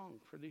all along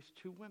for these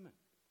two women.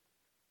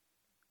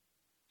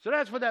 So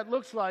that's what that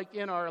looks like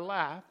in our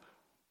lap.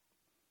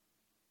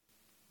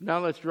 Now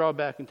let's draw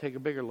back and take a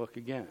bigger look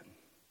again.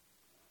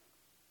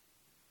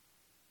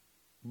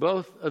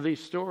 Both of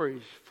these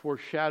stories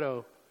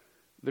foreshadow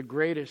the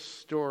greatest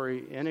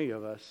story any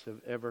of us have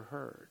ever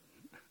heard.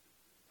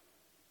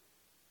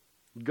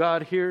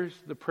 God hears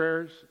the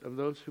prayers of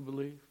those who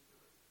believe.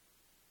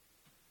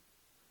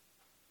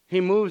 He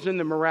moves in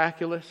the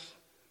miraculous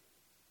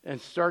and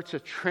starts a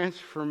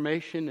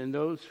transformation in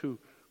those who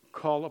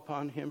call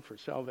upon him for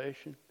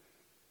salvation.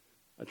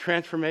 A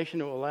transformation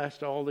that will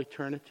last all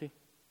eternity.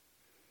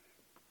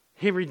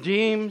 He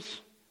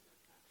redeems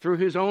through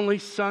his only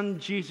Son,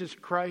 Jesus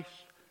Christ.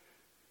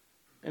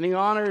 And he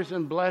honors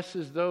and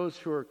blesses those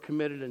who are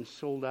committed and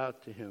sold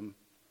out to him.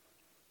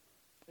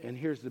 And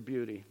here's the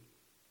beauty.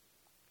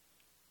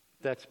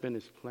 That's been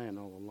his plan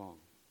all along.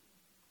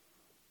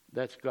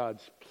 That's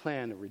God's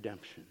plan of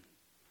redemption.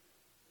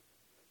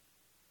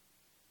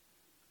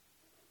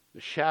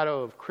 The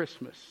shadow of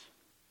Christmas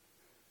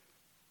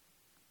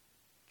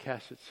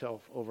casts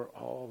itself over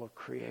all of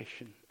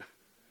creation,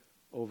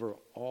 over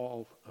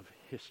all of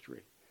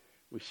history.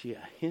 We see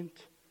a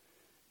hint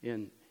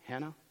in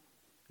Hannah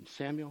and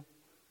Samuel.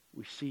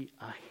 We see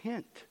a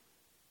hint,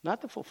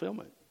 not the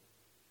fulfillment,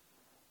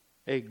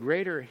 a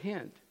greater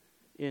hint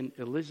in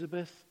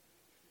Elizabeth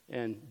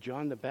and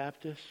John the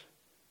Baptist.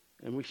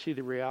 And we see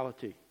the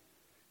reality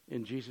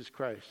in Jesus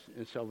Christ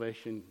and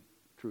salvation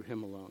through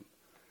him alone.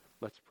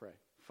 Let's pray.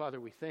 Father,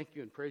 we thank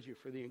you and praise you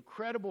for the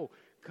incredible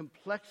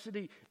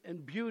complexity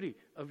and beauty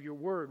of your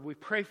word. We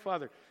pray,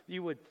 Father, that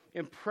you would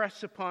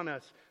impress upon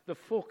us the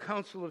full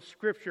counsel of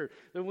Scripture,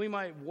 that we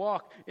might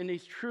walk in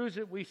these truths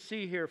that we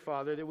see here,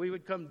 Father, that we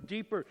would come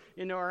deeper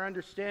into our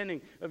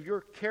understanding of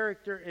your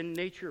character and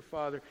nature,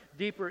 Father,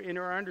 deeper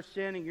into our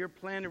understanding your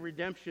plan of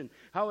redemption,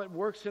 how it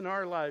works in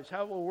our lives,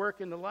 how it will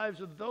work in the lives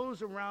of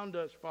those around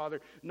us,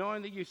 Father,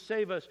 knowing that you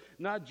save us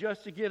not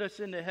just to get us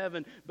into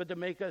heaven, but to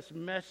make us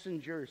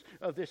messengers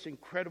of this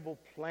incredible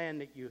plan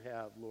that you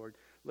have, Lord.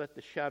 Let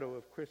the shadow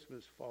of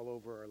Christmas fall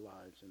over our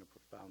lives in a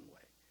profound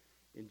way.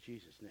 In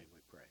Jesus' name we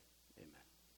pray. Amen.